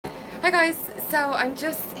Hi guys, so I'm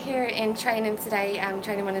just here in training today. I'm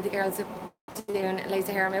training one of the girls doing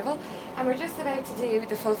laser hair removal, and we're just about to do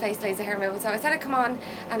the full face laser hair removal. So I said I'd come on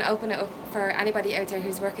and open it up for anybody out there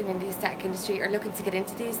who's working in the aesthetic industry or looking to get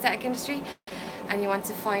into the aesthetic industry and you want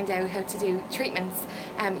to find out how to do treatments.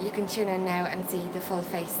 You can tune in now and see the full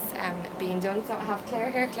face being done. So I have Claire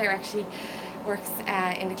here. Claire actually works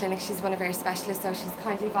in the clinic. She's one of our specialists, so she's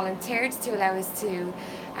kindly volunteered to allow us to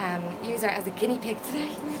use her as a guinea pig today.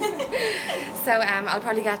 So I'll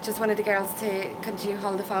probably get just one of the girls to, could you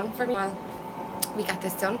hold the phone for me while we get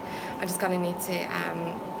this done? I'm just going to need to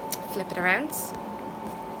flip it around.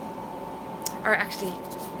 Or actually,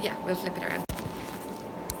 yeah, we'll flip it around.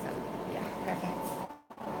 So, yeah, perfect.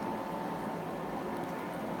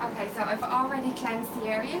 Okay, so I've already cleansed the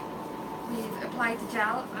area. We've applied the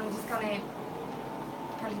gel. I'm just going to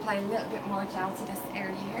probably apply a little bit more gel to this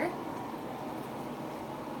area here.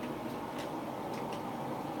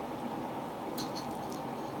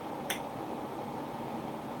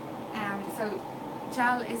 So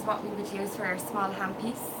gel is what we would use for a small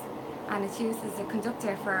handpiece, and it's used as a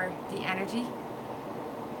conductor for the energy,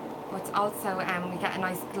 but also we get a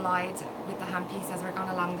nice glide with the handpiece as we're going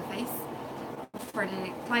along the face. For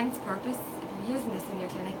the client's purpose, if you're using this in your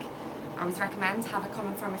clinic, I always recommend have it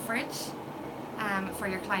coming from a fridge for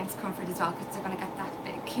your client's comfort as well, because they're going to get that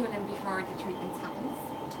bit of cooling before the treatment happens.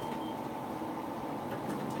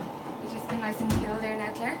 You just been nice and cool there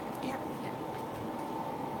now, Claire? Yeah.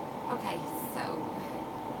 Okay, so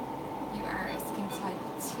you are a skin type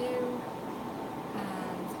 2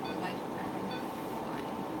 and light brown line.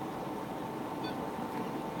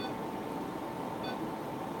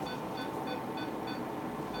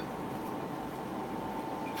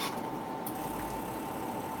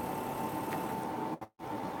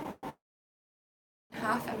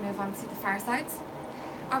 Half and move on to the far sides.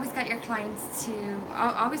 Always get your clients to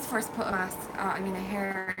always first put a mask, a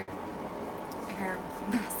hair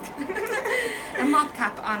mask, a mop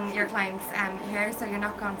cap on your client's hair, so you're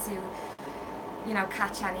not going to, you know,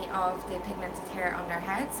 catch any of the pigmented hair on their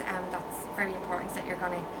heads. That's very important, that you're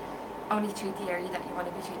going to only treat the area that you want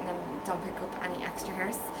to be treating, and don't pick up any extra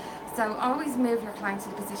hairs. So always move your client to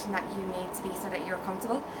the position that you need to be so that you're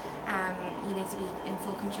comfortable. You need to be in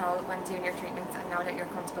full control when doing your treatments and know that you're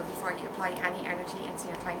comfortable before you apply any energy into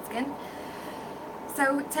your client's skin.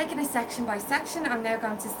 So taking it section by section, I'm now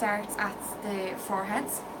going to start at the forehead.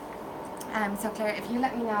 So Claire, if you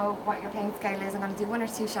let me know what your pain scale is, I'm going to do 1 or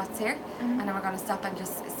 2 shots here, and then we're going to stop and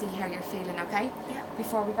just see how you're feeling, okay? Yeah.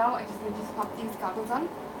 Before we go, I just need to pop these goggles on.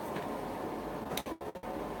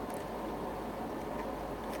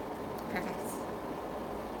 Perfect.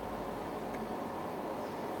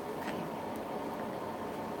 Okay.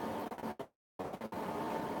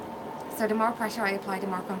 So the more pressure I apply, the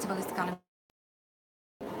more comfortable it's going to be.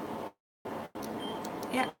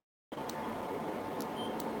 Yeah.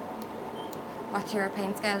 What's your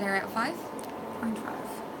pain scale here out of 5? 0.5.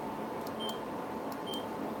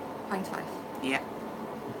 0.5. Yeah.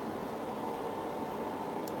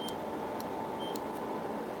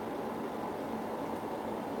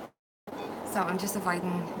 So I'm just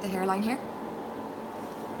avoiding the hairline here.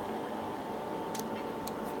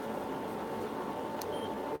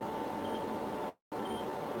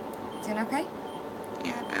 Doing okay?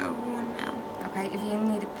 Yeah, about 1 now. Okay, if you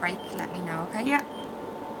need a break, let me know, okay? Yeah.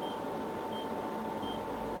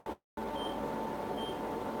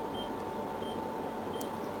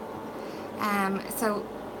 So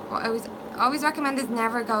what I always recommend is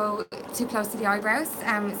never go too close to the eyebrows.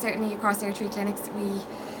 Certainly across our 3 clinics, we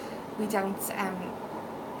don't.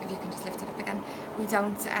 If you can just lift it up again, we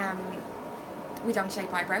don't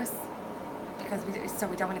shape eyebrows because we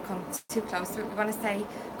don't want to come too close. We want to stay a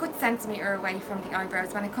good centimetre away from the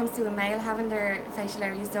eyebrows. When it comes to a male having their facial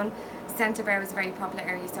areas done, centre brow is a very popular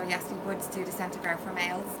area. So yes, we would do the centre brow for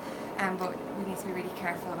males. But we need to be really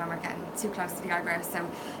careful when we're getting too close to the eyebrows. So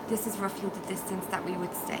this is roughly the distance that we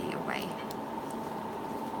would stay away.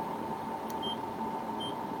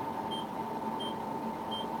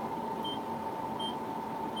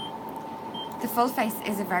 The full face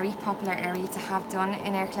is a very popular area to have done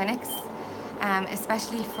in our clinics,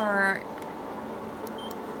 especially for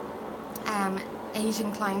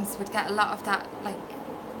Asian clients would get a lot of that like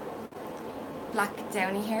black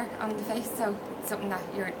downy hair on the face, so it's something that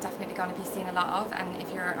you're definitely going to be seeing a lot of. And if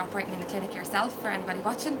you're operating in the clinic yourself, for anybody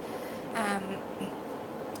watching,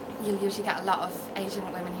 you'll usually get a lot of Asian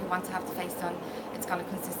women who want to have the face done. It's going to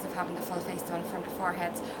consist of having the full face done from the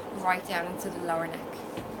forehead right down into the lower neck.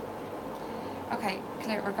 Okay,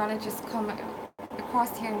 Claire, we're going to just come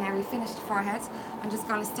across here now. We finished the forehead. I'm just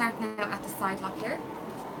going to start now at the side lock here,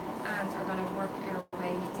 and we're going to work our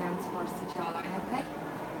way down to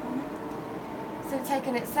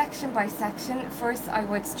taking it section by section. First, I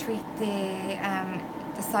would treat the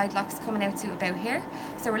side locks coming out to about here.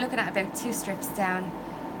 So we're looking at about 2 strips down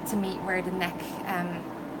to meet where the neck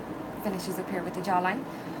finishes up here with the jawline.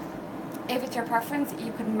 If it's your preference,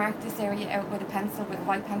 you could mark this area out with a pencil, with a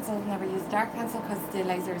white pencil. Never use a dark pencil because the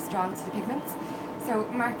laser is drawn to the pigments. So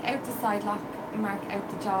mark out the side lock, mark out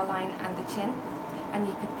the jawline and the chin, and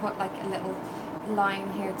you could put like a little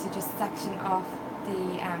line here to just section off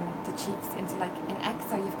the cheeks into like an X,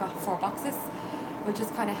 so you've got 4 boxes. Will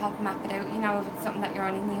just kind of help map it out, you know, if it's something that you're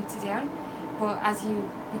only new to doing. But as you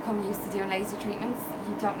become used to doing laser treatments,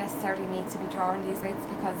 you don't necessarily need to be drawing these bits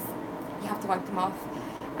because you have to wipe them off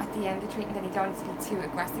at the end of treatment, and you don't need to be too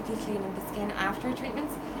aggressively cleaning the skin after a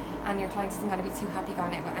treatment, and your client isn't going to be too happy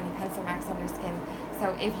going out with any pencil marks on their skin.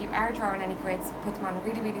 So if you are drawing any grids, put them on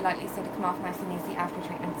really, really lightly so they come off nice and easy after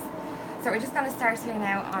treatments. So we're just going to start here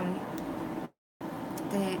now on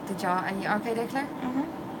the jaw. Are you okay there, Claire?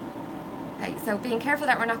 Okay, so being careful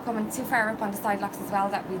that we're not coming too far up on the side locks as well,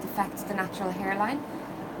 that we affect the natural hairline.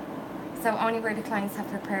 So only where the clients have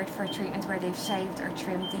prepared for a treatment where they've shaved or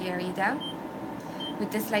trimmed the area down.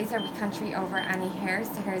 With this laser, we can't treat over any hairs.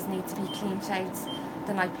 The hairs need to be clean shaved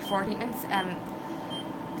the night before treatments.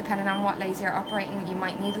 Depending on what laser you're operating, you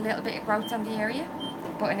might need a little bit of growth on the area,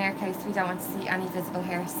 but in our case, we don't want to see any visible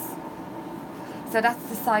hairs. So that's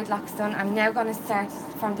the side locks done. I'm now going to start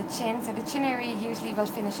from the chin. So the chin area usually will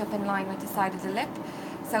finish up in line with the side of the lip.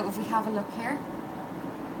 So if we have a look here,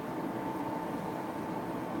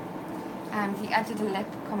 the edge of the lip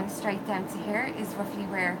coming straight down to here is roughly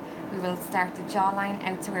where we will start the jawline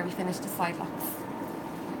out to where we finish the side locks.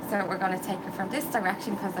 So we're going to take it from this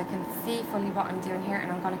direction because I can see fully what I'm doing here,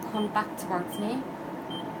 and I'm going to come back towards me.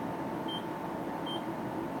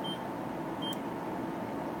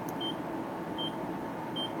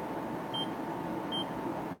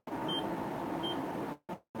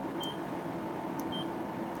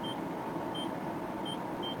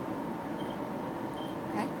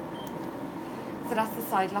 So that's the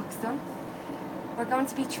side locks done. We're going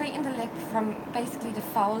to be treating the lip from basically the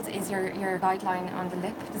fold is your guideline on the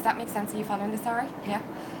lip. Does that make sense? Are you following this all right? Yeah.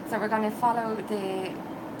 So we're going to follow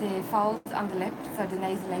the folds on the lip. So the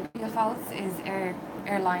nasolabial folds is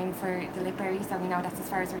our line for the lip area, so we know that's as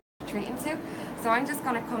far as we're treating to. So I'm just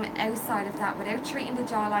going to come outside of that without treating the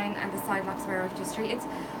jawline and the side locks where I've just treated.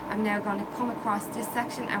 I'm now going to come across this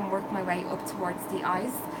section and work my way up towards the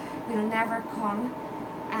eyes. We'll never come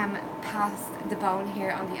past the bone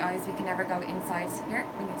here on the eyes. We can never go inside here.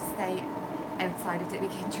 We need to stay outside of it. We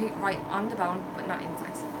can treat right on the bone, but not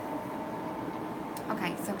inside.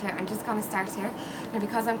 Okay, so Claire, I'm just going to start here. Now,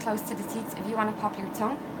 because I'm close to the teeth, if you want to pop your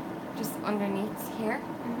tongue just underneath here,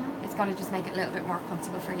 it's going to just make it a little bit more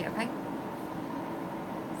comfortable for you, okay?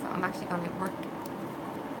 So I'm actually going to work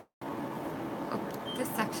up this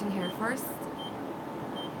section here first.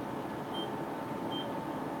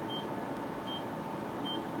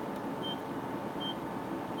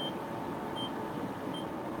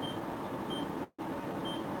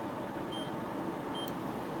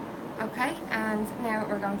 Okay, and now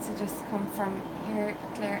we're going to just come from here,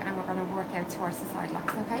 Claire, and we're going to work out towards the side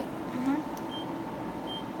locks, okay?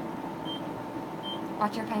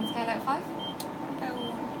 What's your pain scale out of 5? A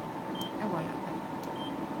 1. A 1, okay.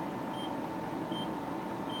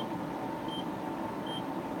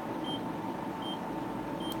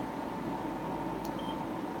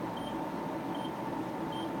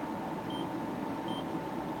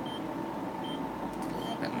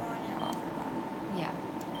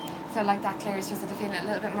 So like that, Claire, is just feeling it a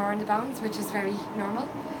little bit more in the bones, which is very normal.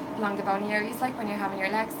 Along the bony areas, like when you're having your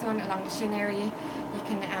legs done, along the shin area, you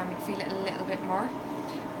can feel it a little bit more.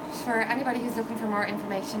 For anybody who's looking for more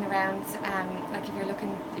information around, like if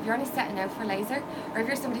you're only setting out for laser, or if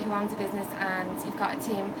you're somebody who owns a business and you've got a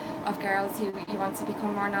team of girls who you want to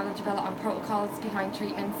become more knowledgeable on protocols behind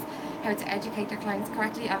treatments, how to educate their clients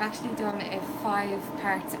correctly, I've actually done a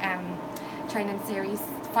 5-part training series,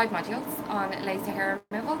 5 modules on laser hair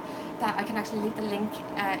removal, that I can actually leave the link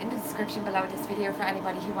in the description below this video for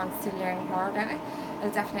anybody who wants to learn more about it.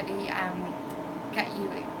 It'll definitely get you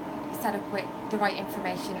set up with the right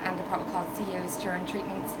information and the protocols to use during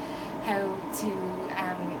treatments, how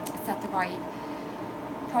to set the right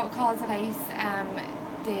protocols in place,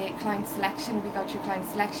 the client selection. We go through client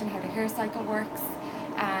selection, how the hair cycle works,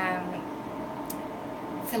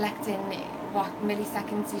 selecting what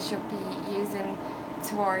milliseconds you should be using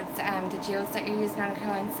towards the jewels that you're using on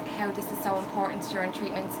clients, how this is so important during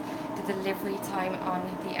treatment, the delivery time on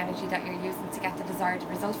the energy that you're using to get the desired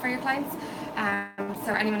result for your clients.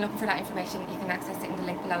 So anyone looking for that information, you can access it in the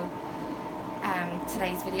link below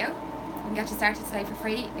today's video. We can get you started today for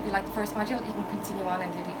free. If you like the first module, you can continue on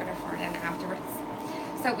and do the other 4 then afterwards.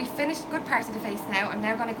 So we've finished good parts of the face now. I'm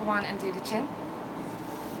now going to go on and do the chin.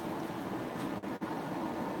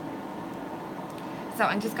 So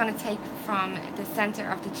I'm just going to take from the centre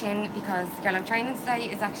of the chin, because the girl I'm training today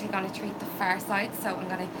is actually going to treat the far side. So I'm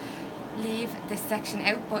going to leave this section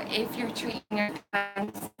out. But if you're treating your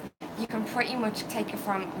clients, you can pretty much take it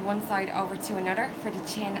from one side over to another for the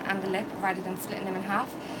chin and the lip, rather than splitting them in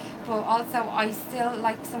half. But also I still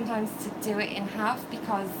like sometimes to do it in half,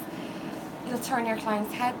 because you'll turn your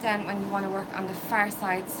client's head then when you want to work on the far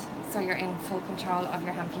sides, so you're in full control of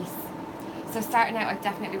your handpiece. So starting out, I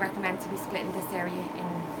definitely recommend to be splitting this area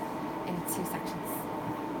in 2 sections.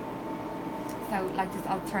 So like this,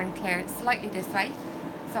 I'll turn Claire slightly this way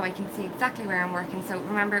so I can see exactly where I'm working. So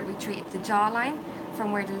remember, we treated the jawline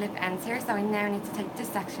from where the lip ends here, so I now need to take this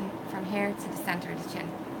section from here to the centre of the chin.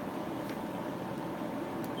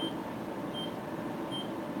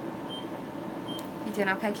 You doing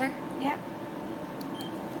okay, Claire? Yeah.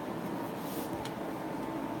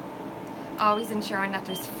 Always ensuring that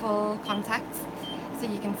there's full contact. So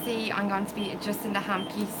you can see I'm going to be adjusting the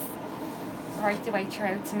handpiece right the way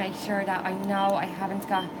through to make sure that I know I haven't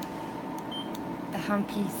got the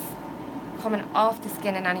handpiece coming off the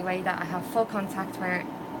skin in any way, that I have full contact where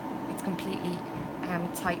it's completely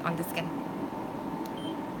tight on the skin.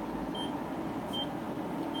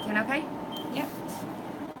 Doing okay? Yeah.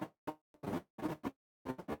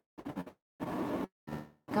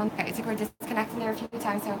 Okay, I think we're disconnecting there a few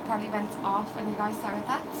times, so it probably went off when you guys started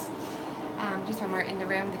that. Just when we're in the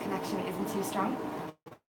room, the connection isn't too strong.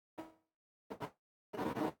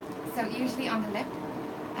 So usually on the lip,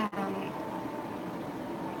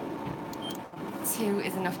 2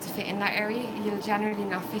 is enough to fit in that area. You'll generally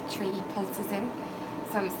not fit 3 pulses in.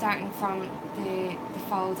 So starting from the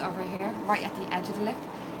folds over here, right at the edge of the lip,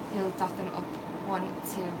 you'll dot them up 1,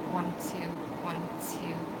 2, 1, 2, 1,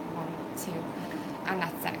 2, 1, 2, and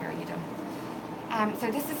that's that area done.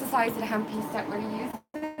 So this is the size of the handpiece that we're using.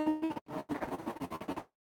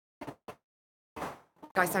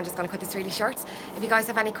 Guys, so I'm just going to cut this really short. If you guys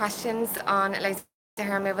have any questions on laser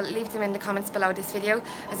hair removal, leave them in the comments below this video.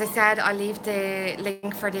 As I said, I'll leave the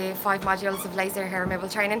link for the 5 modules of laser hair removal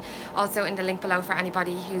training also in the link below for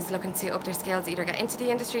anybody who's looking to up their skills, either get into the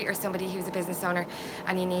industry or somebody who's a business owner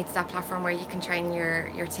and he needs that platform where you can train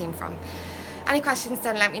your team from. Any questions,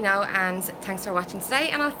 then let me know, and thanks for watching today,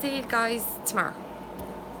 and I'll see you guys tomorrow.